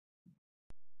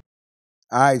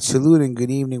All right, saluting. Good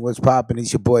evening. What's poppin'?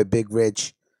 It's your boy Big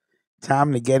Rich.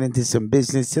 Time to get into some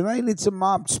business. Tonight it's a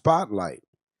mob spotlight.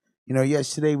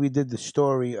 Yesterday we did the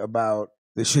story about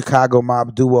the Chicago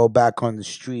mob duo back on the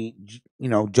street.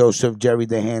 Joseph Jerry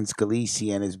the Hand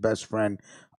Scalise and his best friend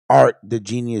Art the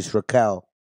Genius Raquel.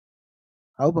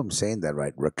 I hope I'm saying that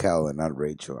right, Raquel and not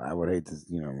Rachel. I would hate to,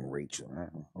 Rachel.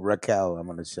 Raquel, I'm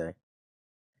gonna say.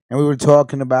 And we were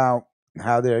talking about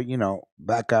how they're,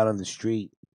 back out on the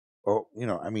street.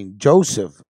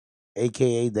 Joseph,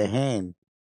 aka the Hand,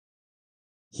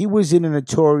 he was in a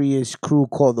notorious crew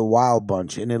called the Wild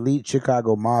Bunch, an elite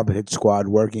Chicago mob hit squad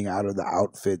working out of the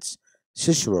outfit's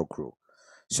Cicero crew.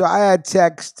 So I had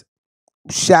text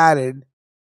Shattered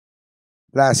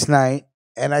last night,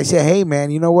 and I said, hey, man,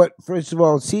 you know what? First of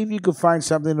all, see if you could find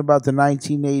something about the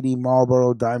 1980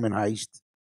 Marlboro Diamond Heist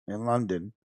in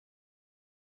London.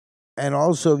 And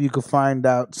also if you could find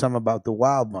out some about the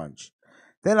Wild Bunch.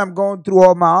 Then I'm going through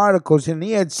all my articles, and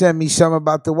he had sent me some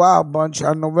about the Wild Bunch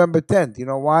on November 10th. You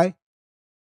know why?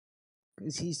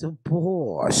 Because he's a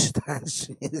boss.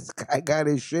 This guy got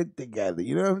his shit together.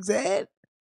 You know what I'm saying?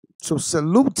 So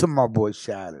salute to my boy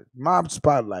Shattered. Mob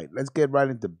Spotlight. Let's get right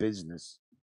into business.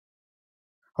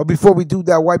 Oh, before we do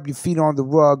that, wipe your feet on the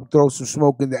rug, throw some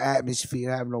smoke in the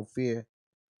atmosphere, have no fear.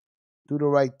 Do the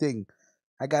right thing.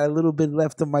 I got a little bit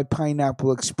left of my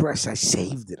Pineapple Express. I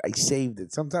saved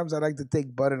it. Sometimes I like to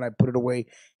take butter and I put it away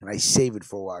and I save it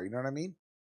for a while. You know what I mean?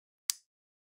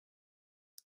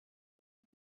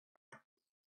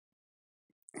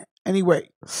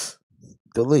 Anyway,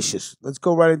 delicious. Let's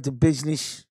go right into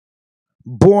business.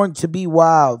 Born to be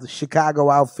wild, the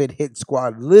Chicago outfit hit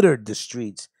squad littered the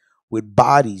streets with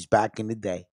bodies back in the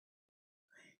day.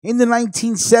 In the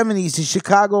 1970s, the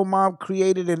Chicago mob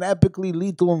created an epically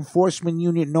lethal enforcement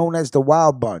unit known as the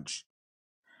Wild Bunch.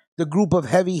 The group of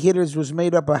heavy hitters was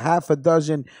made up of half a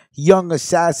dozen young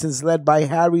assassins led by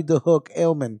Harry the Hook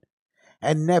Aleman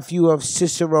and nephew of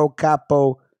Cicero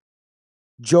capo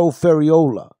Joe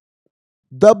Ferriola.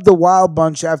 Dubbed the Wild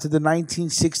Bunch after the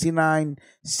 1969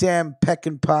 Sam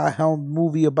Peckinpah-helmed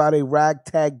movie about a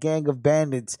ragtag gang of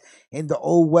bandits in the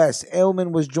Old West,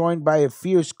 Aleman was joined by a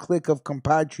fierce clique of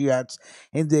compatriots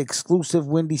in the exclusive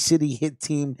Windy City hit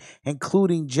team,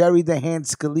 including Jerry the Hand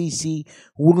Scalise,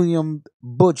 William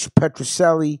Butch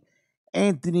Petrocelli,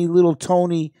 Anthony Little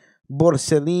Tony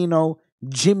Borsellino,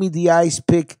 Jimmy the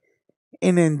Icepick,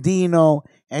 Inendino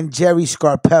and Gerry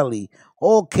Scarpelli,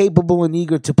 all capable and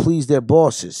eager to please their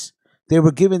bosses. They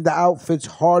were given the outfit's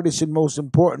hardest and most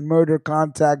important murder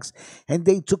contacts, and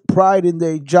they took pride in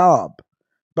their job.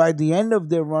 By the end of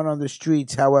their run on the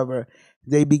streets, however,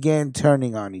 they began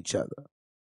turning on each other.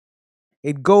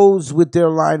 It goes with their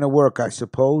line of work, I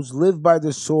suppose. Live by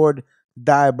the sword,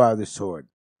 die by the sword.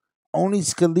 Only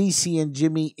Scalise and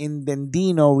Jimmy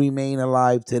Inendino remain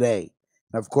alive today.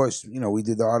 And of course, we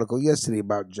did the article yesterday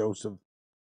about Joseph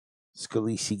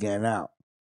Scalise getting out.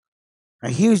 Now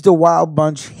here's the Wild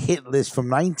Bunch hit list from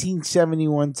 1971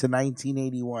 to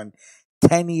 1981.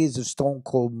 10 years of stone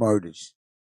cold murders.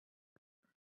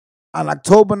 On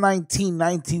October 19,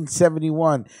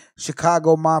 1971,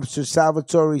 Chicago mobster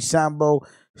Salvatore Sambo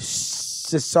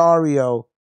Cicero,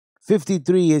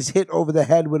 53, is hit over the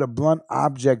head with a blunt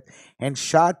object and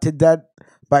shot to death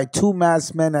by two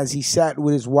masked men as he sat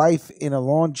with his wife in a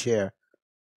lawn chair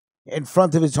in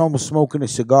front of his home smoking a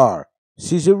cigar.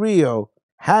 Cicero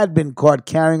had been caught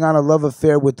carrying on a love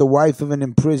affair with the wife of an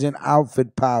imprisoned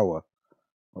outfit power.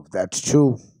 If that's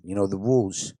true, the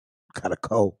rules. Gotta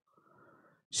go.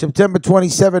 September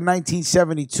 27,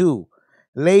 1972,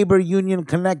 labor union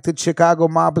connected Chicago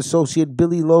mob associate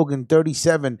Billy Logan,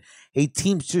 37, a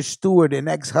Teamster steward and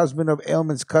ex-husband of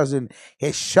Aleman's cousin,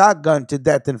 is shotgunned to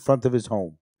death in front of his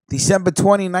home. December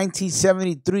 20,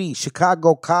 1973,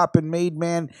 Chicago cop and made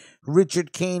man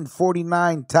Richard Kane,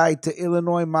 49, tied to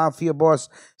Illinois mafia boss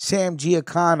Sam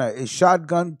Giancana, is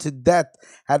shotgunned to death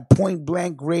at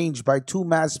point-blank range by two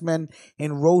masked men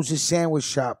in Rose's Sandwich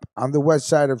Shop on the west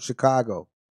side of Chicago.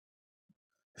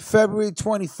 February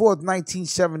 24,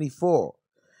 1974,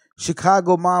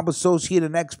 Chicago mob associate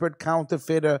and expert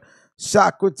counterfeiter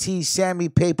Socrates Sammy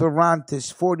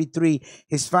Paperantis, 43,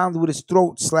 is found with his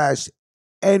throat slashed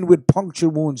and with puncture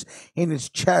wounds in his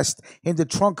chest in the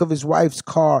trunk of his wife's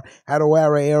car at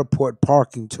O'Hara Airport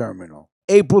parking terminal.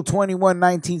 April 21,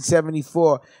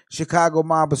 1974, Chicago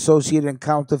mob associate and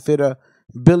counterfeiter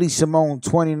Billy Simone,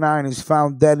 29, is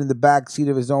found dead in the backseat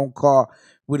of his own car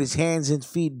with his hands and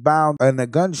feet bound and a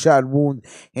gunshot wound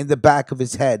in the back of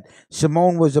his head.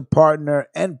 Simone was a partner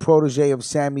and protege of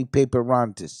Sammy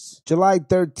Paperantis. July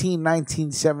 13,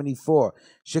 1974.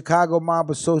 Chicago mob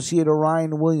associate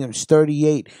Orion Williams,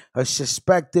 38, a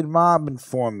suspected mob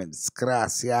informant,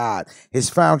 Scalise, is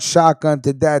found shotgunned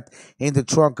to death in the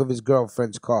trunk of his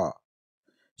girlfriend's car.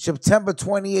 September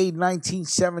 28,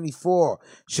 1974,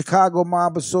 Chicago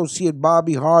mob associate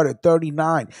Bobby Harder,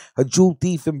 39, a jewel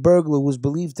thief and burglar who was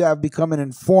believed to have become an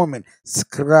informant,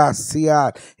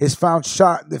 Scalise, is found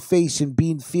shot in the face in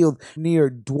Bean Field near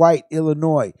Dwight,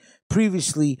 Illinois.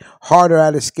 Previously, Harder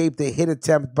had escaped a hit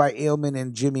attempt by Aleman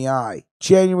and Jimmy I.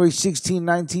 January 16,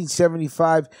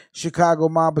 1975, Chicago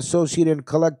mob associate and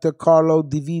collector Carlo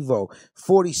DeVivo,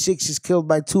 46, is killed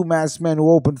by two masked men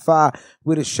who opened fire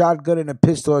with a shotgun and a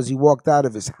pistol as he walked out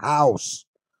of his house.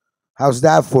 How's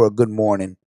that for a good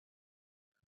morning?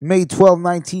 May 12,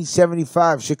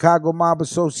 1975, Chicago mob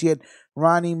associate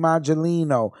Ronnie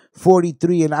Maggiolino,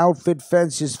 43, an outfit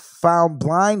fence, is found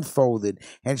blindfolded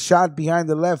and shot behind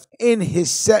the left in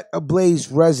his set ablaze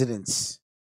residence.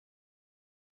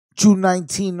 June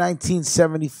 19,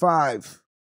 1975,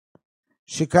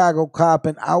 Chicago cop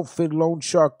and outfit loan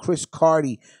shark Chris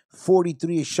Carty,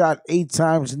 43, is shot 8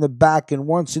 times in the back and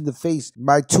once in the face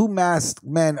by two masked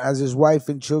men as his wife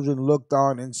and children looked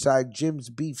on inside Jim's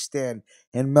beef stand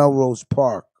in Melrose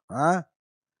Park.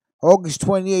 August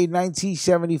 28,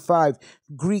 1975,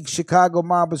 Greek Chicago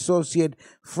mob associate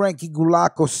Frankie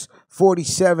Goulakos,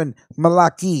 47,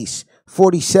 Malakis,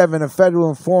 47, a federal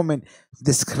informant,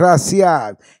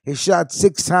 Scalise, is shot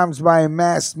 6 times by a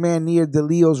masked man near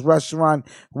DeLeo's restaurant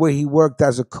where he worked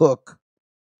as a cook.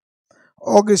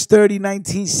 August 30,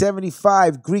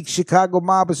 1975, Greek Chicago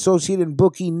mob associate and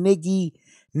bookie Nick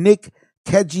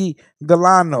Keji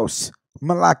Galanos,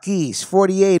 Malakis,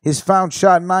 48, is found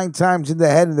shot 9 times in the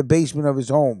head in the basement of his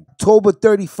home. October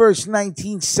 31st,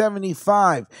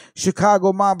 1975,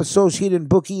 Chicago mob associate and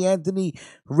bookie Anthony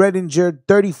Redinger,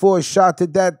 34, is shot to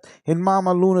death in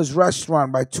Mama Luna's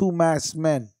restaurant by 2 masked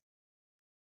men.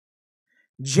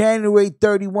 January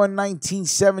 31,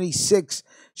 1976,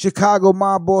 Chicago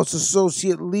mob boss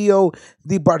associate Leo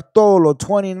DiBartolo,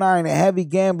 29, a heavy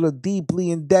gambler deeply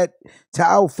in debt to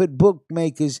outfit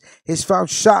bookmakers, is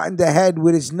found shot in the head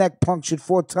with his neck punctured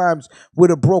 4 times with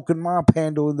a broken mop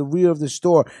handle in the rear of the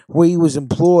store where he was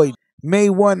employed. May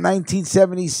 1,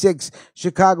 1976,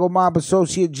 Chicago mob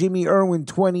associate Jimmy Irwin,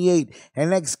 28,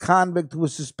 an ex-convict who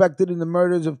was suspected in the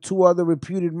murders of 2 other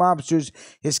reputed mobsters,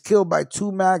 is killed by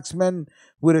 2 masked men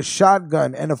with a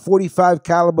shotgun and a .45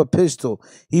 caliber pistol.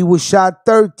 He was shot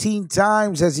 13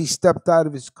 times as he stepped out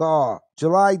of his car.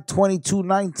 July 22,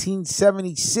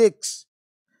 1976,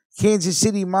 Kansas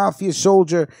City Mafia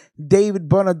soldier David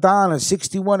Bonadonna,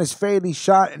 61, is fatally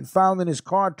shot and found in his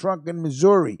car trunk in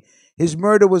Missouri. His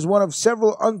murder was one of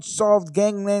several unsolved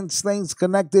gangland slayings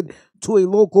connected to a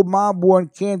local mob war in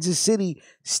Kansas City,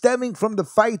 stemming from the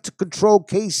fight to control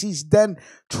Casey's then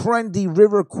trendy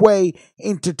River Quay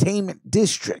Entertainment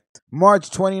District. March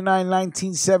 29,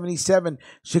 1977,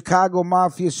 Chicago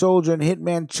Mafia soldier and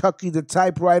hitman Chucky the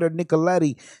Typewriter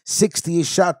Nicoletti, 60, is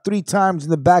shot 3 times in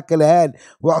the back of the head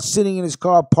while sitting in his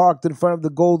car parked in front of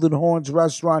the Golden Horns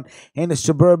restaurant in the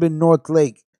suburban North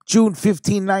Lake. June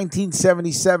 15,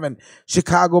 1977,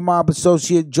 Chicago mob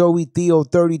associate Joey Theo,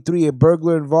 33, a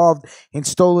burglar involved in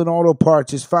stolen auto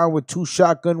parts, is found with 2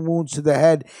 shotgun wounds to the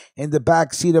head in the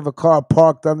back seat of a car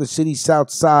parked on the city's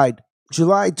south side.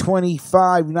 July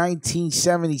 25,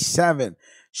 1977,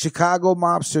 Chicago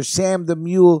mobster Sam the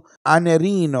Mule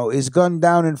Anerino is gunned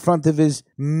down in front of his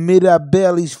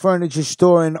Mirabelli's furniture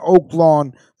store in Oak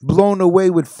Lawn, blown away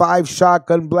with 5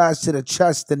 shotgun blasts to the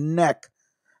chest and neck.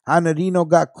 Anerino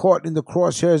got caught in the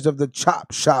crosshairs of the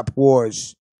Chop Shop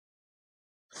Wars.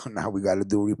 Now we got to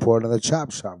do a report on the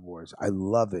Chop Shop Wars. I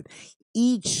love it.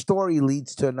 Each story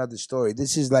leads to another story.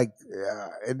 This is like,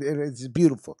 it's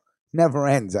beautiful. Never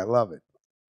ends. I love it.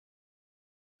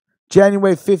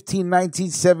 January 15,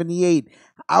 1978,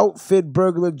 outfit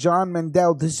burglar John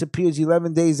Mandel disappears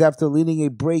 11 days after leading a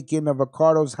break-in of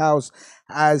Accardo's house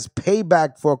as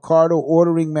payback for Accardo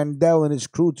ordering Mandel and his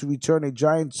crew to return a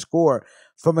giant score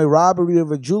from a robbery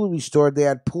of a jewelry store they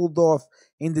had pulled off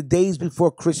in the days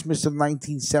before Christmas of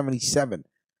 1977.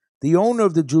 The owner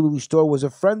of the jewelry store was a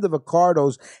friend of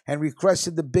Accardo's and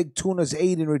requested the Big Tuna's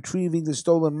aid in retrieving the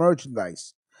stolen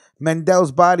merchandise.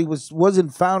 Mandel's body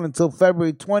wasn't found until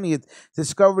February 20th,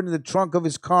 discovered in the trunk of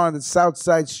his car on the South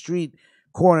Side Street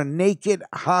corner, naked,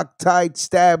 hog-tied,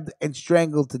 stabbed, and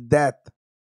strangled to death.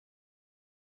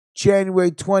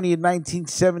 January 20th,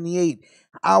 1978,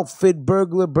 Outfit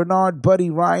burglar Bernard Buddy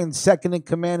Ryan, second in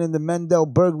command in the Mendel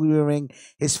burglary ring,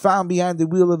 is found behind the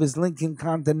wheel of his Lincoln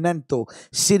Continental,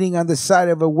 sitting on the side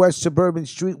of a west suburban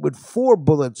street with 4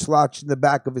 bullets lodged in the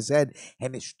back of his head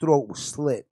and his throat was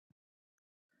slit.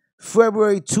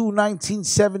 February 2,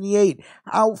 1978,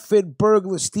 outfit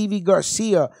burglar Stevie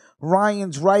Garcia,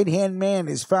 Ryan's right-hand man,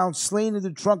 is found slain in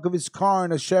the trunk of his car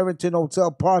in a Sheraton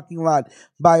Hotel parking lot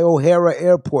by O'Hara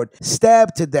Airport,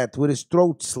 stabbed to death with his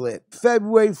throat slit.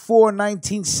 February 4,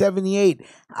 1978,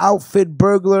 outfit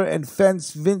burglar and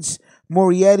fence Vince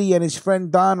Morietti and his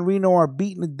friend Don Reno are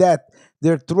beaten to death,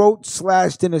 their throats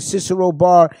slashed in a Cicero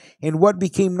bar in what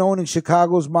became known in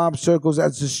Chicago's mob circles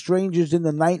as the Strangers in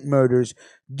the Night murders,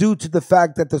 due to the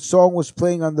fact that the song was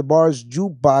playing on the bar's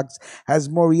jukebox as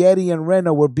Morietti and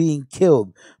Reno were being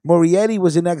killed. Morietti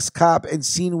was an ex-cop and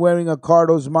seen wearing a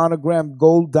Cardo's monogrammed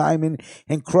gold diamond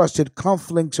encrusted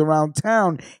cufflinks around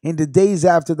town in the days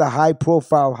after the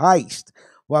high-profile heist.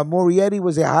 While Morietti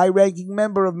was a high-ranking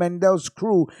member of Mendel's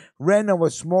crew, Reno, a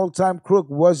small-time crook,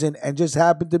 wasn't and just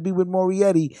happened to be with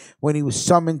Morietti when he was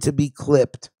summoned to be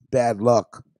clipped. Bad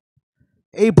luck.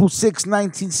 April 6,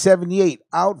 1978,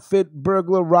 outfit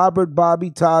burglar Robert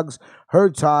Bobby Toggs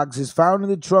Hertogs is found in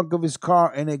the trunk of his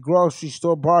car in a grocery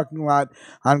store parking lot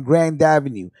on Grand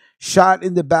Avenue, shot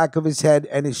in the back of his head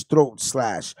and his throat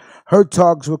slashed.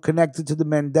 Hertogs were connected to the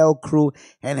Mendel crew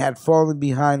and had fallen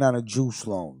behind on a juice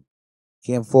loan.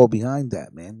 Can't fall behind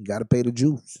that, man. You got to pay the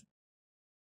juice.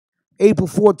 April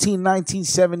 14,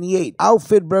 1978,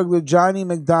 outfit burglar Johnny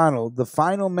McDonald, the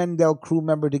final Mendel crew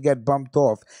member to get bumped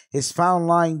off, is found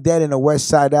lying dead in a West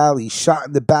Side alley, shot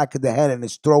in the back of the head and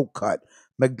his throat cut.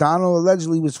 McDonald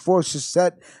allegedly was forced to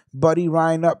set Buddy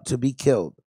Ryan up to be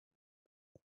killed.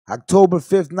 October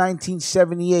 5th,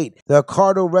 1978, the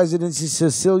Accardo residence's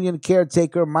Sicilian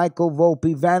caretaker Michael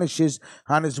Volpe vanishes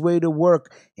on his way to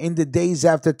work in the days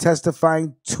after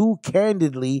testifying too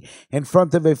candidly in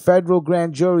front of a federal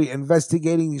grand jury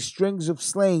investigating the strings of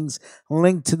slayings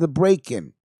linked to the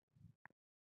break-in.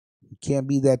 You can't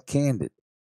be that candid.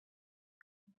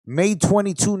 May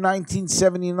 22,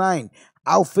 1979,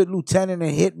 outfit lieutenant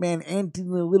and hitman Anthony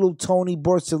Little Tony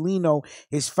Borsellino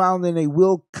is found in a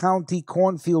Will County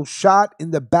cornfield, shot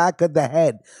in the back of the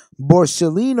head.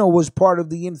 Borsellino was part of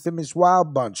the infamous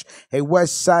Wild Bunch, a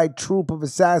West Side troupe of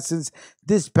assassins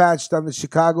dispatched on the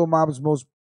Chicago mob's most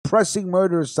pressing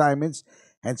murder assignments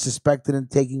and suspected in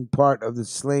taking part of the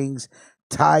slayings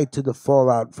tied to the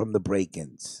fallout from the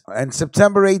break-ins. And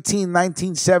September 18,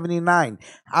 1979,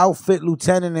 outfit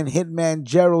lieutenant and hitman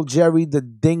Gerald Jerry the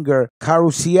Dinger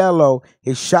Carusiello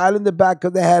is shot in the back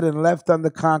of the head and left on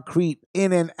the concrete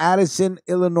in an Addison,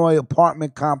 Illinois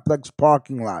apartment complex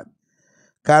parking lot.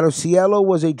 Carusiello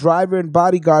was a driver and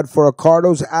bodyguard for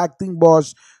Accardo's acting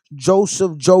boss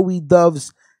Joseph Joey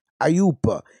Doves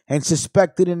Ayupa and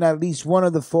suspected in at least one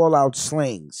of the fallout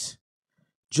slayings.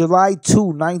 July 2,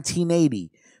 1980,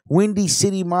 Windy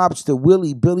City mobster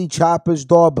Willie Billy Choppers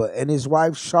Dauber and his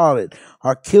wife Charlotte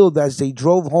are killed as they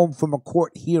drove home from a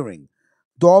court hearing.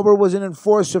 Dauber was an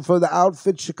enforcer for the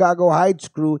outfit Chicago Heights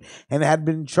crew and had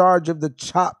been in charge of the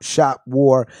Chop Shop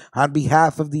War on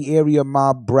behalf of the area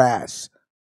mob brass.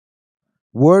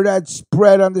 Word had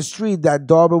spread on the street that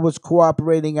Dauber was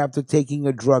cooperating after taking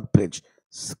a drug pinch.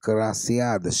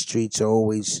 Scalise, the streets are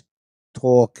always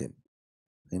talking.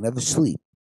 They never sleep.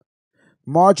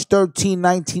 March 13,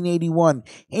 1981,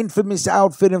 infamous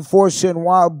outfit enforcer and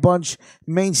Wild Bunch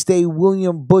mainstay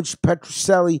William Butch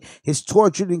Petrocelli is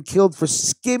tortured and killed for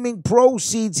skimming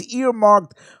proceeds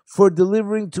earmarked for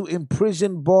delivering to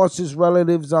imprisoned bosses'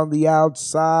 relatives on the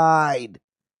outside.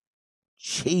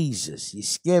 Jesus, you're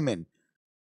skimming.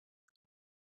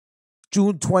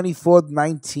 June 24th,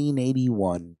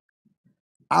 1981,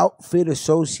 outfit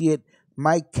associate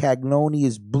Mike Cagnoni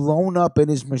is blown up in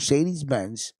his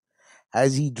Mercedes-Benz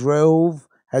as he drove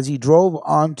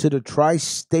onto the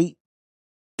Tri-State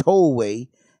Tollway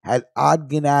at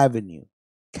Ogden Avenue.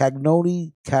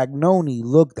 Cagnoni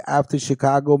looked after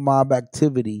Chicago mob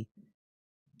activity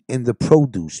in the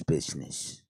produce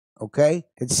business. Okay?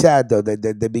 It's sad, though,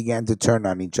 that they began to turn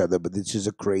on each other, but this is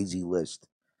a crazy list.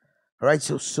 All right,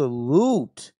 so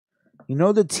salute. You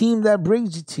know the team that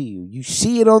brings it to you. You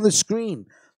see it on the screen.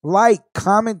 Like,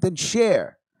 comment, and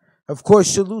share. Of course,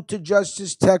 salute to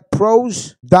Justice Tech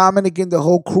Pros, Dominic and the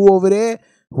whole crew over there.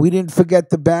 We didn't forget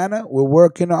the banner. We're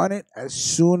working on it. As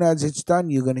soon as it's done,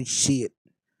 you're going to see it.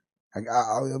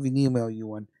 I'll email you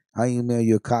one. I'll email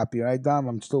you a copy. All right, Dom?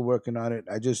 I'm still working on it.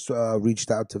 I just reached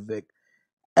out to Vic.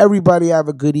 Everybody have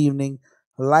a good evening.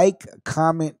 Like,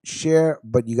 comment, share,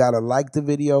 but you gotta like the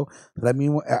video. Let me,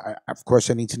 of course,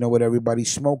 I need to know what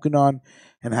everybody's smoking on.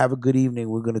 And have a good evening.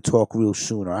 We're gonna talk real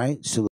soon. All right.